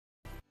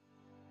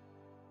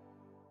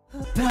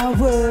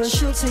Power,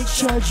 she'll take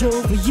charge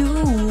over you.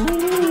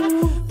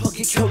 Pag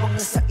ikaw ang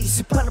nasa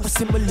isip para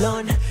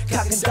masimulan,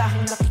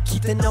 kagandahang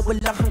nakikita na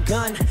walang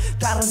hanggan.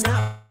 Tara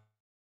na,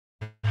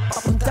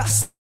 papunta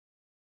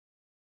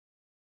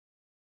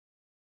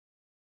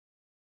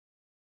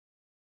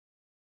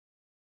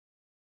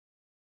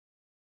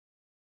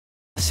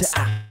sa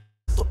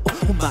akto.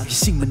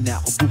 Umagising man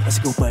ako, bukas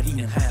ko pa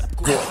rin ang hanap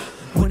ko.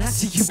 When I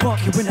see you walk,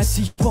 when I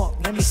see you walk,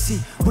 let me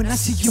see. When I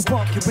see you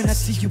walk, when I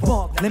see you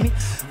walk, let me.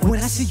 When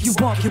I see you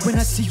walk,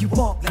 when I see you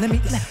walk, let me.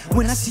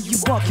 When I see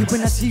you walk,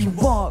 when I see you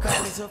walk.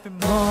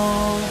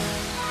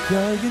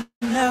 Girl, you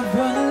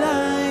never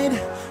lied.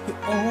 You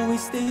always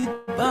stayed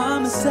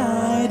by my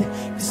side.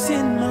 'Cause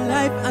in my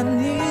life I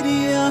need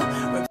you.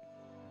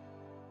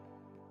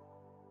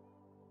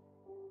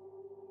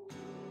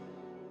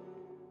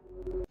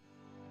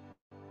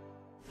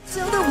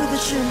 Till the wither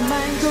should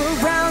mind go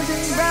round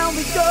and round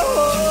we go.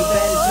 She the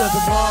baddest of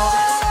them all.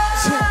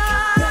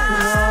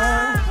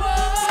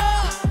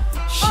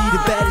 She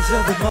the baddest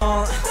of them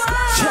all.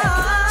 Check.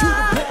 You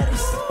the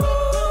baddest.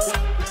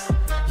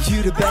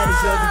 You the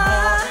baddest of them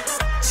all.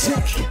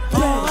 Check.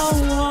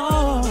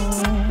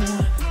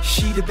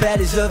 She the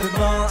baddest of them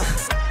all.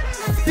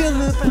 Feel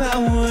the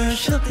power.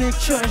 She'll take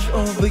charge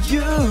over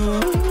you.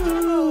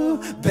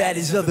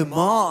 Baddest of them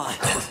all.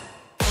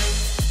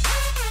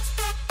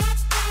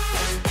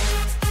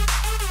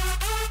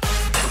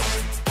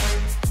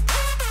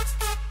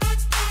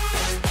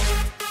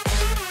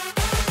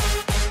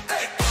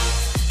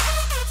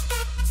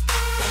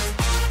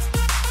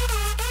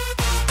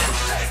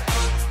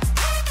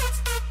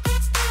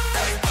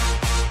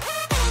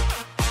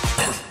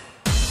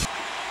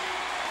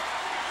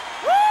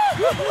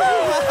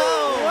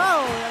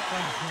 Wow!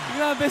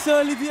 Grabe,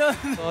 solid yun.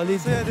 Solid.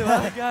 So, di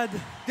ba? God.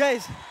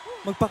 Guys,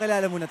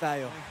 magpakilala muna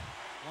tayo.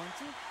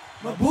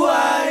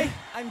 Mabuhay!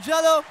 I'm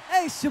Jello.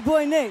 Hey, it's your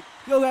boy Nate.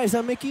 Yo guys,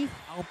 I'm Mickey.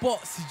 Ako po,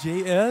 si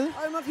JL.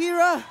 I'm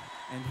Akira.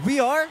 And we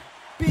are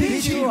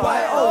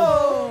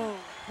BGYO.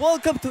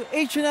 Welcome to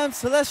H&M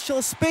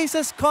Celestial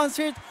Spaces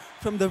concert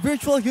from the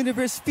virtual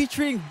universe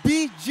featuring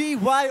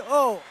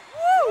BGYO.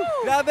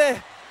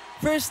 Grabe!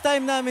 First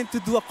time namin to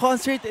do a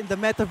concert in the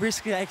metaverse,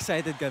 kaya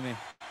excited kami.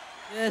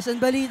 Yes, ang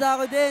balita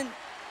ko din,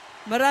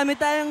 marami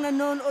tayong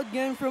nanonood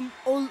ngayon from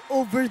all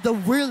over the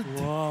world.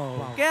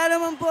 Wow. Kaya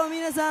naman po,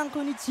 minasan,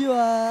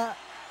 konnichiwa.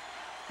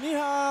 Ni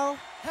hao.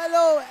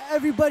 Hello,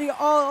 everybody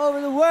all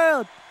over the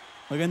world.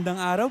 Magandang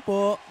araw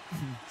po.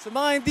 Sa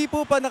mga hindi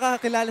po pa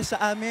nakakakilala sa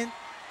amin,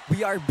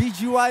 we are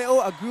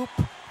BGYO, a group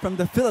from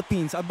the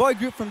Philippines, a boy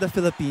group from the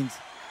Philippines.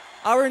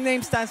 Our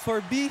name stands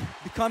for B,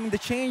 becoming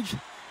the change,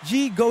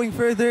 G, going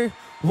further,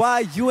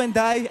 Y, you and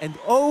I, and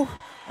O,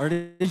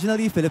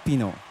 originally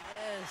Filipino.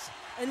 Yes,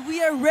 and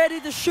we are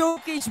ready to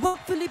showcase what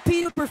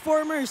Filipino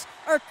performers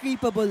are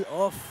capable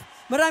of.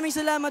 Maraming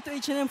salamat to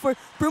H&M for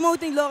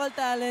promoting local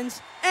talents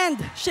and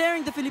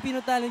sharing the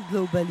Filipino talent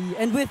globally.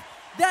 And with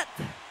that,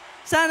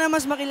 sana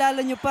mas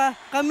makilala nyo pa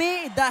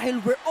kami dahil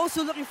we're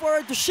also looking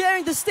forward to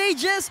sharing the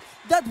stages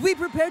that we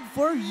prepared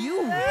for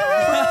you.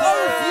 For all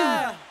of you.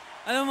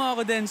 Alam mo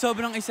ako din,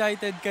 sobrang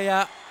excited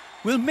kaya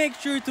we'll make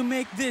sure to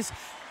make this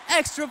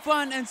extra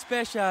fun and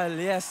special.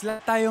 Yes,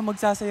 lahat tayo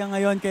magsasaya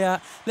ngayon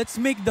kaya let's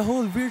make the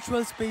whole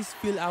virtual space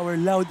feel our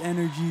loud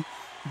energy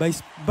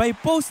by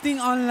posting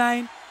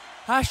online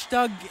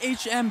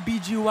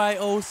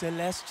 #HMBGYO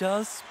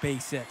Celestial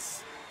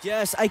Spaces.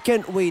 Yes, I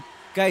can't wait.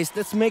 Guys,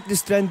 let's make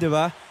this trend,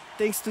 diba?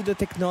 Thanks to the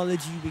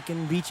technology, we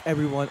can reach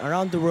everyone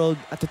around the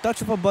world at the touch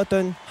of a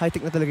button.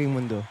 High-tech na talaga yung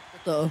mundo.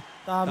 Totoo.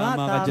 Tama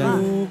ka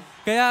dyan.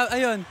 Kaya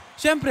ayun,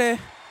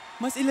 syempre,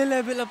 mas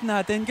ile-level up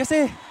natin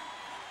kasi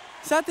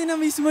sa atin na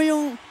mismo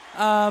yung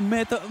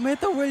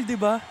meta world, di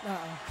ba?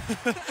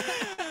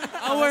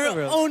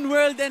 Our own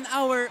world and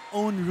our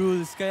own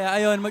rules. Kaya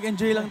ayun,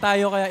 mag-enjoy lang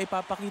tayo kaya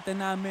ipapakita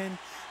namin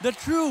the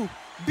true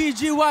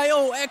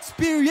BGYO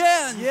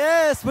experience!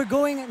 Yes, we're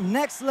going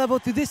next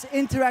level to this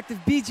interactive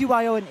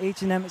BGYO and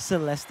H&M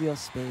Celestial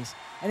Space.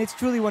 And it's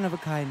truly one of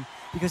a kind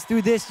because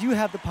through this, you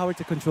have the power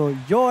to control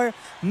your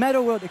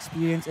meta world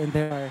experience, and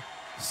there are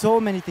so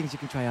many things you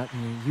can try out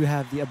here. You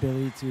have the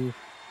ability to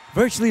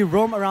virtually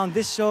roam around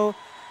this show,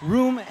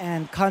 room,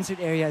 and concert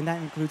area, and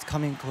that includes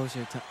coming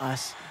closer to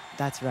us.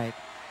 That's right,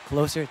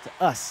 closer to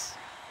us.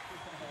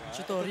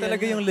 Ito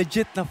talaga yung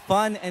legit na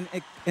fun and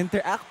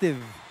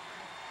interactive.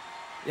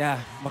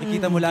 Yeah,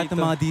 makikita mo lahat ng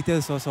mga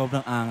details, so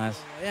sobrang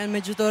angas. Ayan, may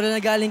tutorial na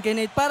galing kay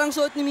Nate. Parang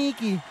suot ni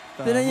Mickey.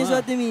 Tignan niyo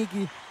suot ni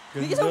Mickey.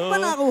 Mickey, saan mo pa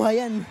nakakuha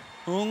yan?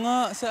 Oo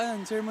nga,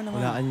 saan? Share mo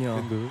naman. Walaan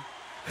nyo.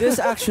 This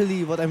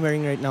actually, what I'm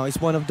wearing right now, is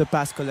one of the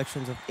past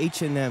collections of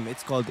H&M.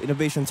 It's called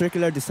Innovation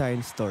Circular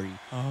Design Story.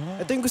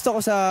 Ito yung gusto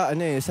ko sa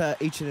sa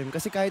H&M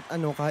kasi kahit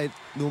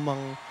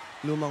lumang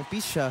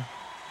piece siya,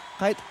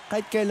 kahit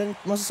kailan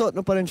masusuot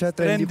mo pa rin siya,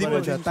 trendy pa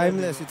rin siya,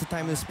 timeless. It's a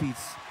timeless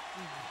piece.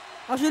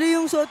 Actually,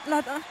 yung suot,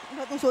 lahat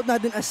ng suot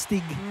natin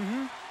astig.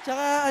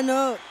 Tsaka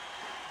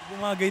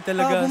bumagay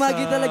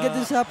talaga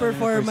dun sa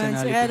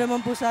performance. Kaya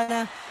naman po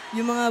sana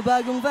Yung mga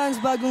bagong fans,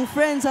 bagong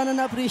friends, sana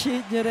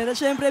na-appreciate nyo rin. At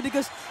syempre,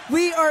 because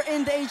we are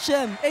in the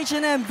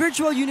H&M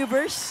Virtual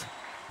Universe,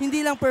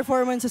 hindi lang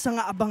performances ang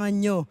aabangan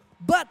nyo,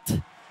 but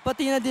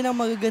pati na din ang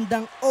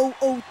magagandang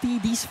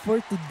OOTDs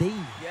for today.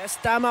 Yes,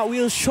 tama.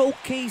 We'll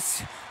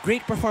showcase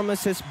great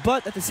performances,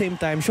 but at the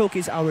same time,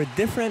 showcase our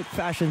different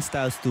fashion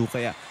styles too.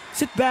 Kaya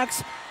sit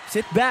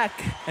back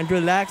and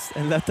relax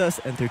and let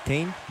us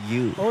entertain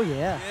you. Oh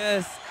yeah.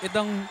 Yes,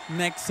 itong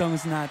next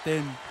songs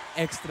natin,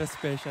 extra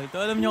special.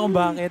 To alam niyo kung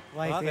bakit?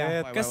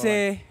 Bakit?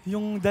 Kasi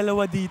yung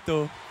dalawa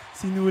dito,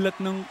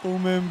 sinulat ng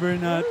co-member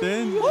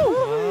natin.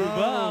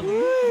 Diba?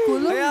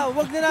 Kaya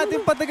wag na natin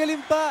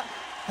patagalin pa.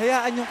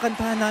 Hayaan yung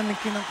kantahan namin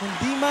kinang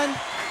kundiman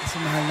kasi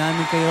mahal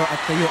namin kayo at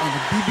kayo ang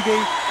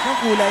nagbibigay ng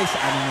kulay sa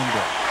aming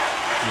mundo.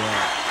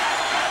 Yeah.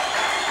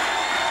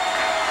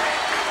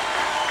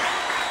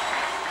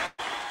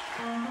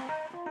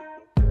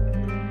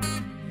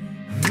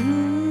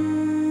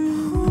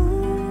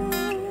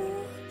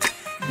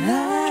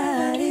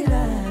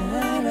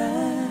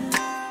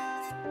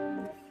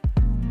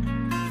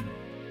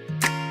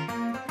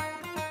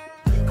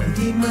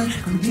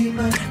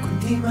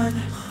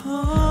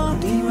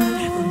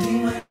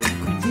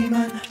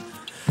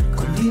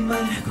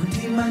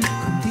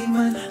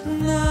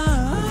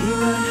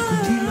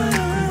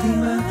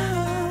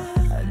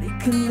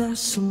 Halika na,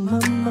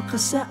 sumama ka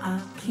sa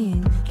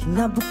akin.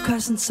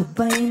 Kinabukasan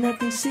sabay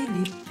nating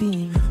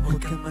silipin.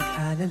 Huwag kang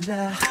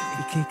mag-alala,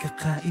 ika'y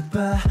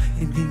kakaiba.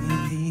 Hindi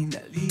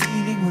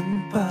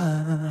nalilingon pa.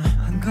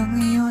 Hanggang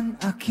ngayon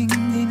aking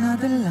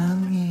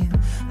dinadalangin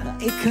na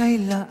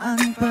ika'y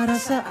laan para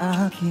sa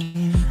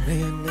akin.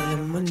 Ngayon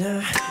alam mo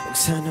na, huwag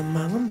sana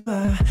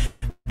mangamba.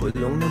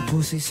 Pulong ng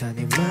puso'y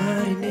sana'y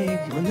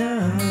marinig mo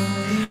na.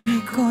 Di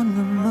ko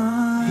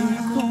naman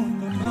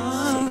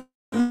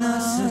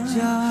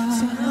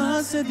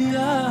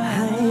sinasadya.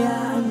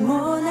 Hayaan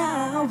mo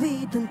na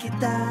awitan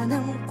kita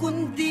ng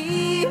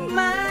kundi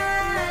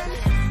man.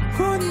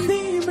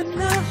 Kundi man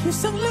na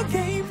isang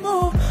lagay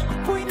mo.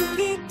 Ako'y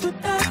nandito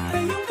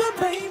tatayong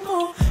gabay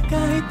mo.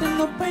 Kahit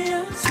ano pa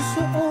yan,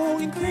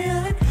 susuungin ko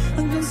yan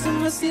hanggang sa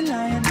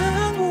masilayan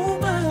ng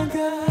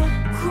umaga.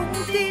 Kung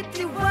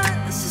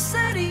titiwala sa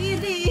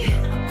sarili,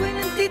 ako'y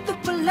nandito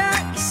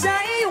palagi sa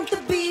iyong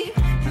tabi.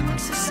 Di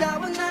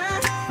magsasawa na,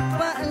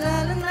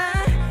 paalala na,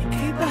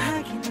 ika'y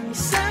bahagi ng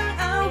isang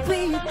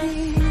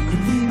awitin.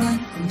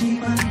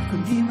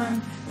 Kundi man,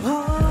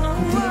 oh,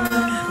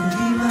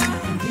 kundi man,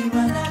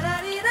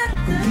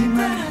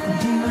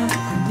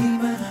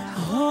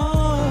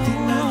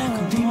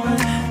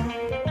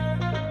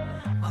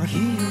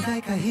 maghihintay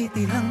kahit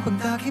ilang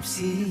pagtakip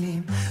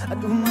silim at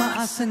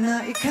umaasa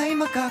na ika'y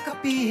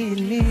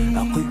makakapiling.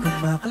 Ako'y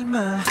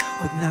kumakalma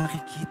pag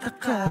nakikita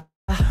ka,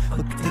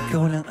 pag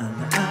ikaw lang ang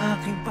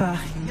aking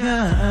pahinga.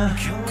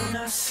 Ikaw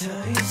nasa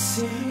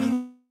isip,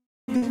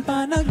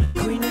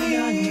 Ako'y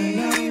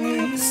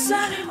nangangalangin,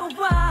 sana'y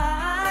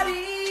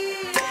mawari.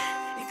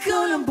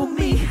 Ikaw lang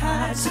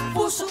bumihat sa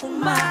puso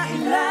kong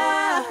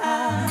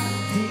mailahan.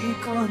 Di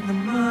ko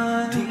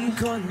naman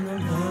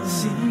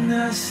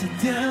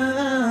sinasadya.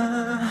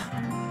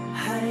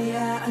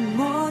 Hayaan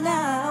mo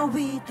na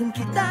awitin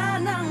kita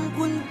ng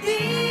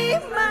kundi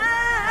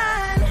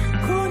man.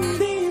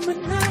 Kundi man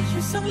na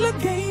isang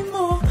lagay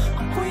mo.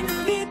 Ako'y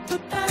nandito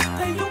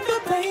tatayong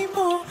gabay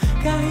mo.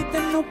 Kahit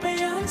ano pa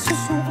yan,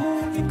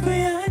 susuungin ko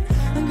yan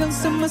hanggang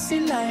sa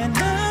masilayan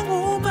ng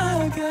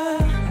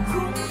umaga.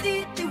 Kung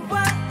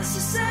titiwala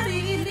sa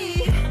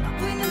sarili,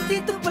 ako'y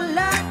nandito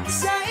palagi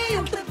sa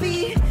iyong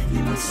tabi. Di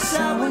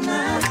magsasawa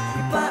na,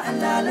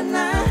 ipaalala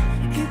na,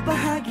 ika'y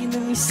bahagi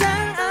ng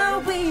isang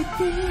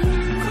awitin.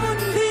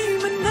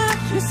 Kundi man na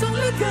isang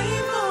lagay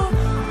mo,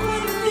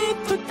 ako'y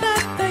nandito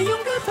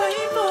tatayong gabay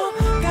mo.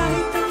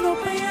 Kahit ano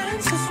pa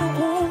yan,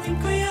 susuungin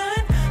ko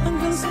yan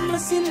hanggang sa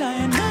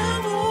masilayan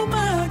ng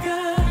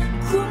umaga.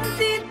 Kung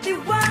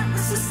titiwala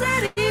sa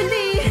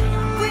sarili,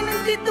 ako'y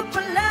nandito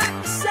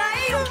palagi sa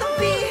iyong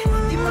tabi.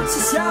 Di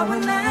magsasawa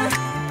na,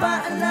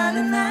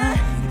 ipaalala na,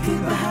 ika'y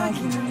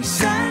bahagi ng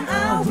isang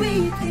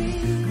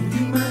awitin.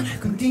 Kundi man,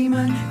 kundi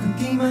man,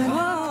 kundi man,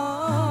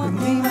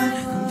 kundi man,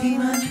 kundi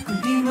man,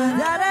 kundi man,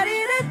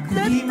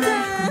 kundi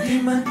man, kundi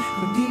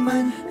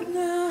man,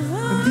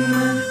 kundi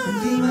man,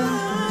 kundi man,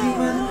 kundi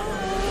man.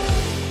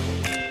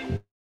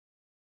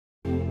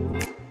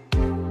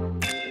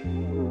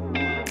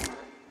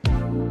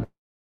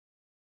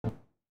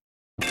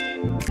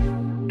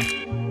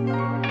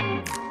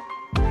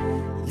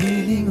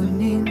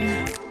 Lilingunin,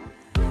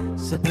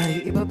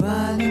 sabay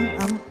ibabaling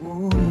ang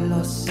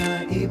ulo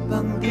sa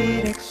ibang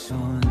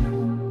direksyon.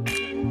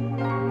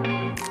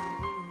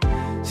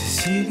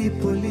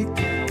 Sisilip ulit,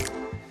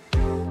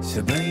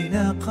 sabay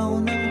nakaw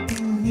ng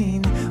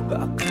tingin.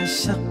 Baka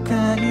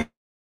sakali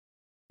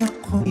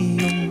ako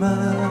iyong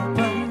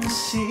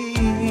mapansin.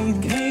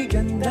 Kay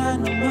ganda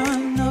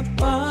naman na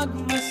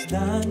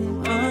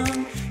pagmasdan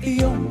ang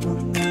iyong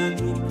mga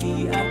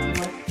ngiti at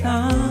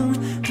matang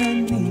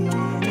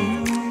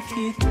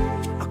naniningkit.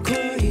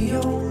 ako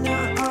iyong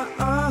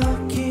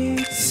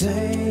naaakit sa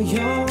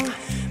iyong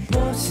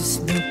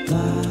boses na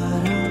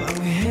parang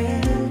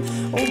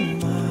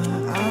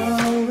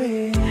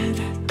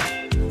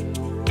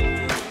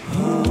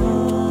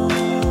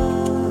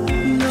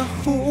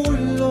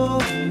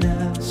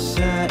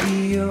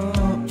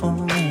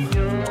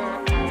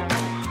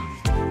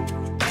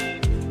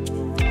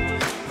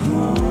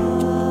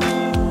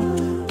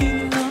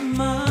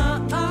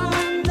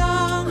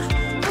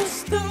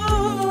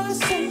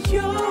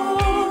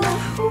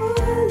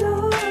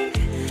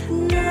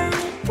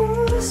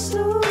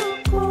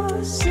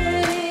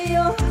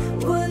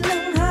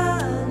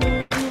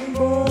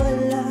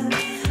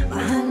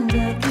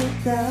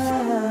kita.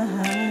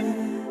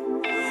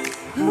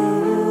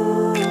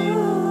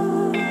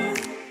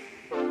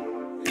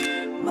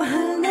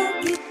 Mahal na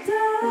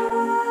kita.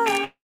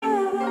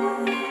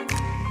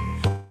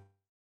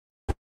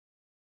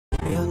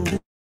 Ngayon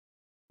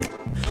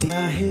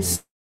dahil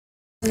sa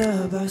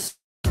labas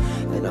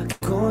anak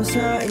ko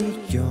sa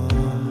iyo.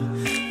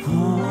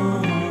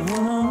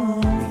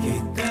 Bigay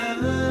ka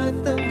at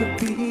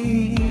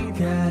tanggapin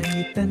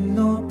kahit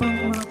ano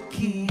pang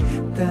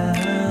makita.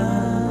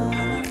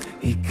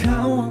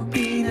 Ikaw ang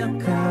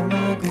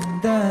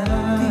pinakamaganda.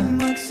 Di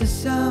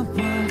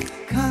magsasawa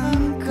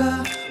kang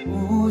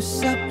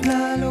kausap,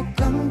 lalo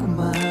kang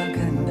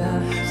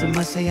gumaganda sa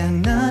masaya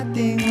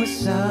nating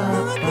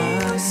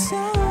usapan.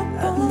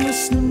 At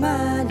mas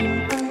lumalim